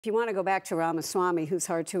If you want to go back to Ramaswamy, who's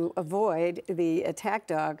hard to avoid, the attack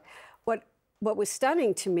dog, what was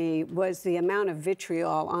stunning to me was the amount of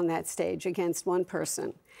vitriol on that stage against one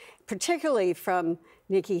person, particularly from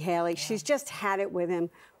Nikki Haley. Yeah. She's just had it with him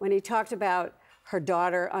when he talked about her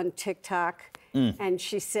daughter on TikTok, and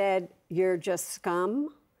she said, "You're just scum."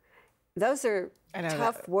 Those are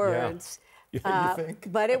tough words. Yeah. You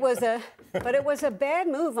think? But it was a bad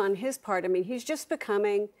move on his part. I mean, he's just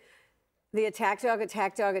becoming the attack dog,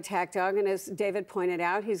 and as David pointed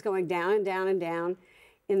out, he's going down and down and down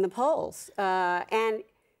in the polls. And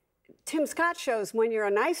Tim Scott shows when you're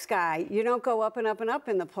a nice guy, you don't go up and up and up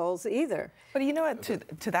in the polls either. But you know what,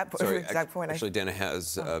 to that exact point... Actually, Dana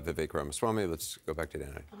has Vivek Ramaswamy. Let's go back to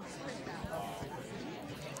Dana.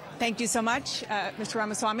 Thank you so much, Mr.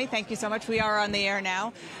 Ramaswamy. Thank you so much. We are on the air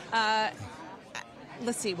now.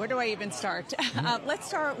 Let's see, where do I even start? Let's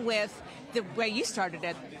start with the way you started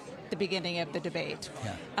at the beginning of the debate.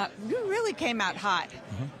 Yeah. You really came out hot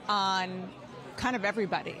on kind of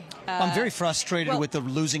everybody. I'm very frustrated with the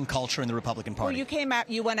losing culture in the Republican Party. Well,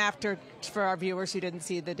 you went after, for our viewers who didn't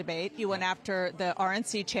see the debate, you went after the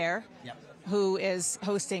RNC chair, who is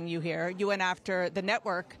hosting you here. You went after the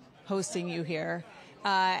network hosting you here,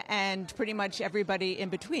 and pretty much everybody in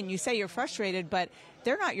between. You say you're frustrated, but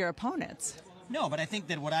they're not your opponents. No, but I think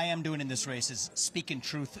that what I am doing in this race is speaking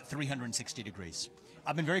truth 360 degrees.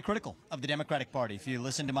 I've been very critical of the Democratic Party. If you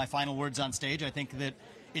listen to my final words on stage, I think that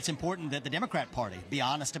it's important that the Democrat Party be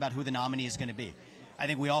honest about who the nominee is going to be. I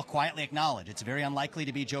think we all quietly acknowledge it's very unlikely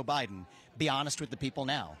to be Joe Biden. Be honest with the people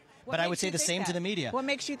now. But I would say the same to the media. What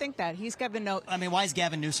makes you think that? He's Gavin Newsom. I mean, why is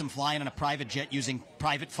Gavin Newsom flying on a private jet using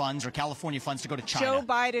private funds or California funds to go to China? Joe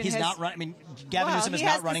Biden He's not running. I mean, Gavin Newsom is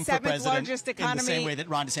not running for president in the same way that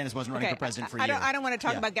Ron DeSantis wasn't running for president for years. I don't want to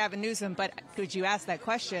talk about Gavin Newsom, but could you ask that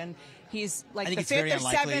question? He's like the fifth or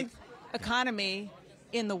seventh economy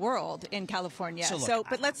in the world in California.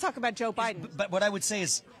 But let's talk about Joe Biden. But what I would say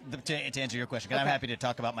is, to answer your question, because I'm happy to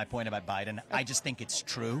talk about my point about Biden, I just think it's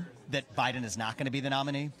true that Biden is not going to be the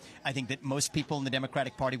nominee. I think that most people in the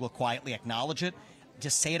Democratic Party will quietly acknowledge it.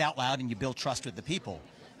 Just say it out loud and you build trust with the people.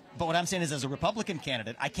 But what I'm saying is, as a Republican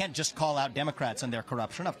candidate, I can't just call out Democrats and their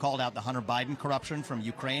corruption. I've called out the Hunter Biden corruption from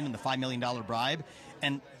Ukraine and the $5 million bribe.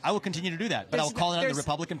 And I will continue to do that. But I will call it out the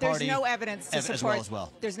Republican Party no evidence to support, as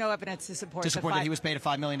well. There's no evidence to support that he was paid a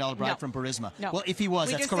 $5 million bribe from Burisma. No. Well, if he was,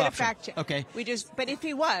 that's corruption. Did a fact check. Okay. But if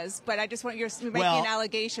he was, I just want you're making an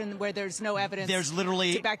allegation where there's no evidence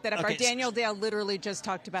to back that up. Okay. Daniel Dale literally just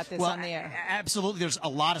talked about this on the air. Absolutely. There's a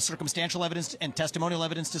lot of circumstantial evidence and testimonial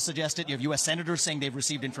evidence to suggest it. You have U.S. senators saying they've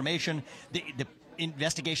received information. The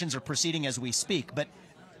investigations are proceeding as we speak. But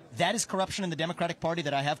that is corruption in the Democratic Party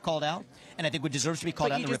that I have called out, and I think what deserves to be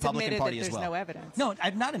called out in the Republican Party as well. There's no evidence. No,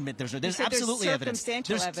 I've not admitted there's absolutely evidence.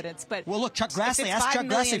 Circumstantial evidence, but well, look, Chuck Grassley. Ask Chuck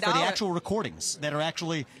Grassley for the actual recordings that are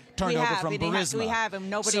actually turned over from Burisma. We have them.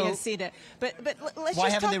 Nobody has seen it. But let's why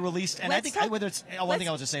haven't they released? And I think whether it's one thing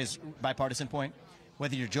I was just say is bipartisan point.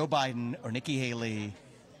 Whether you're Joe Biden or Nikki Haley,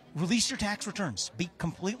 release your tax returns. Be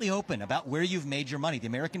completely open about where you've made your money. The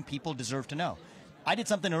American people deserve to know. I did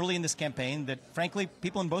something early in this campaign that, frankly,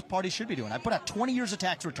 people in both parties should be doing. I put out 20 years of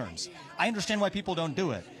tax returns. I understand why people don't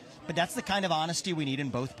do it, but that's the kind of honesty we need in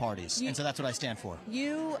both parties, and so that's what I stand for.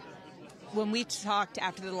 When we talked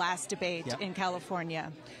after the last debate in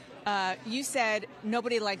California, you said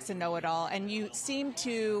nobody likes a know-it-all, and you seem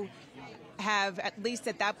to have, at least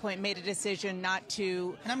at that point, made a decision not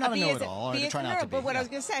to... And I'm not a know-it-all, or to try not to be. But what I was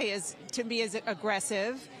going to say is to be as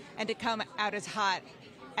aggressive and to come out as hot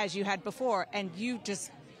as you had before, and you just,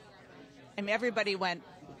 I mean, everybody went,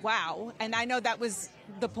 wow. And I know that was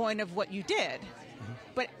the point of what you did.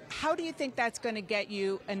 But how do you think that's going to get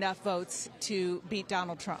you enough votes to beat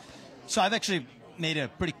Donald Trump? So I've actually made a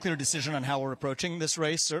pretty clear decision on how we're approaching this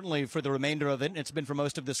race, certainly for the remainder of it, and it's been for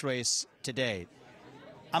most of this race to date.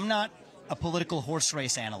 I'm not a political horse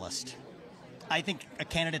race analyst. I think a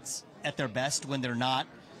candidate's at their best when they're not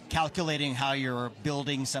calculating how you're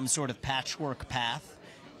building some sort of patchwork path,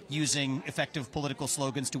 using effective political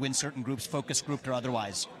slogans to win certain groups, focus grouped or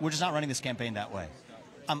otherwise. We're just not running this campaign that way.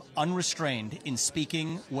 I'm unrestrained in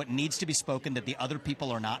speaking what needs to be spoken that the other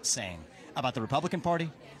people are not saying about the Republican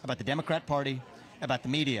Party, about the Democrat Party, about the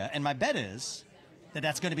media. And my bet is that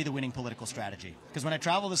that's going to be the winning political strategy. Because when I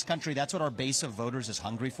travel this country, that's what our base of voters is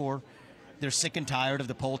hungry for. They're sick and tired of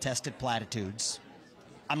the poll-tested platitudes.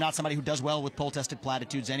 I'm not somebody who does well with poll-tested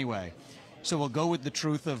platitudes anyway. So we'll go with the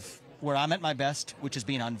truth of where I'm at my best, which is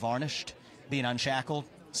being unvarnished, being unshackled,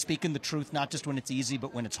 speaking the truth, not just when it's easy,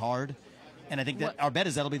 but when it's hard. And I think that our bet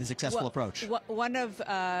is that'll be the successful approach. One of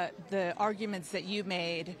the arguments that you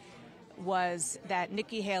made was that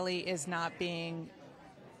Nikki Haley is not being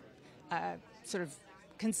sort of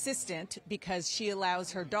consistent because she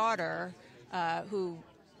allows her daughter, who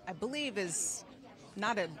I believe is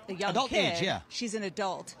not a young adult kid, age, yeah. She's an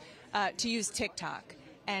adult, to use TikTok.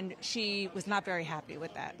 And she was not very happy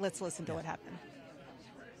with that. Let's listen to what happened.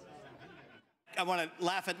 I want to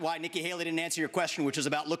laugh at why Nikki Haley didn't answer your question, which is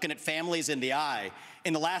about looking at families in the eye.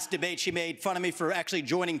 In the last debate, she made fun of me for actually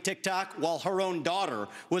joining TikTok while her own daughter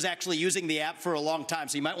was actually using the app for a long time.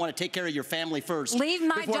 So you might want to take care of your family first. Leave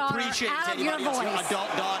my before daughter preaching out to of your anybody else, your voice.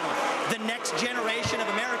 adult daughter. The next generation of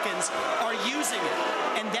Americans are using it.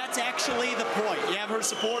 And that's actually the point. You have her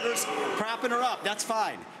supporters propping her up. That's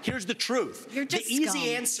fine. Here's the truth. You're just the easy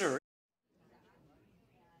scum. answer.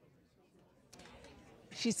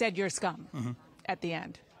 She said you're scum at the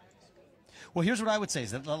end. Well, here's what I would say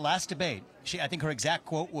is that the last debate, I think her exact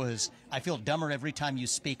quote was, "I feel dumber every time you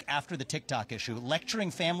speak," after the TikTok issue,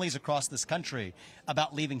 lecturing families across this country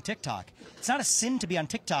about leaving TikTok. It's not a sin to be on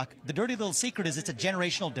TikTok. The dirty little secret is it's a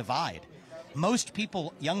generational divide. Most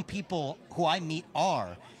people, young people who I meet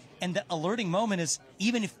are. And the alerting moment is,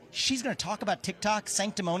 even if she's going to talk about TikTok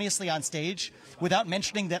sanctimoniously on stage without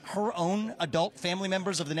mentioning that her own adult family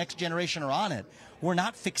members of the next generation are on it, we're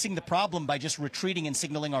not fixing the problem by just retreating and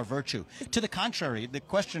signaling our virtue. To the contrary, the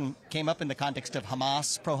question came up in the context of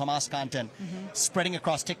Hamas, pro-Hamas content spreading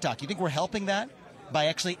across TikTok. You think we're helping that by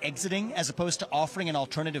actually exiting as opposed to offering an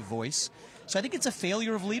alternative voice? So I think it's a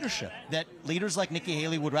failure of leadership, that leaders like Nikki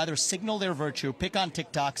Haley would rather signal their virtue, pick on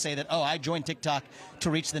TikTok, say that, oh, I joined TikTok to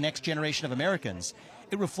reach the next generation of Americans.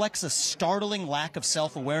 It reflects a startling lack of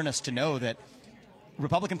self-awareness to know that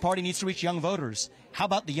Republican Party needs to reach young voters. How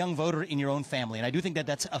about the young voter in your own family? And I do think that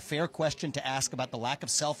that's a fair question to ask about the lack of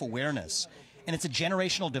self-awareness. And it's a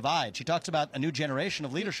generational divide. She talks about a new generation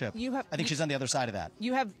of leadership. I think she's on the other side of that.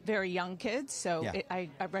 You have very young kids, so Yeah. I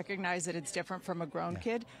recognize that it's different from a grown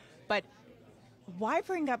kid. But why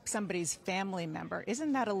bring up somebody's family member?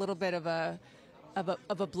 Isn't that a little bit of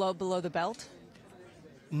a blow below the belt?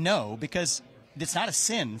 No, because it's not a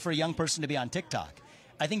sin for a young person to be on TikTok.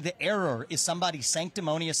 I think the error is somebody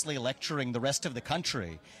sanctimoniously lecturing the rest of the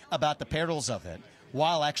country about the perils of it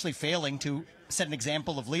while actually failing to set an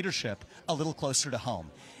example of leadership a little closer to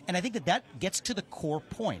home. And I think that that gets to the core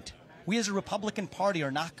point. We as a Republican Party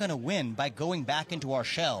are not going to win by going back into our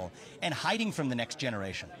shell and hiding from the next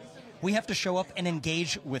generation. We have to show up and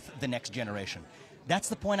engage with the next generation. That's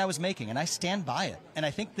the point I was making, and I stand by it. And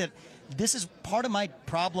I think that this is part of my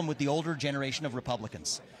problem with the older generation of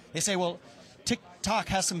Republicans. They say, well, TikTok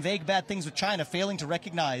has some vague bad things with China, failing to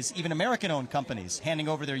recognize even American-owned companies handing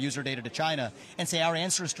over their user data to China, and say our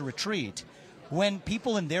answer is to retreat. When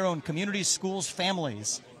people in their own communities, schools,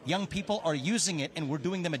 families, young people are using it, and we're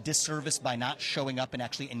doing them a disservice by not showing up and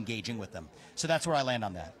actually engaging with them. So that's where I land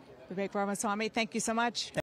on that. Vivek Ramaswamy, thank you so much.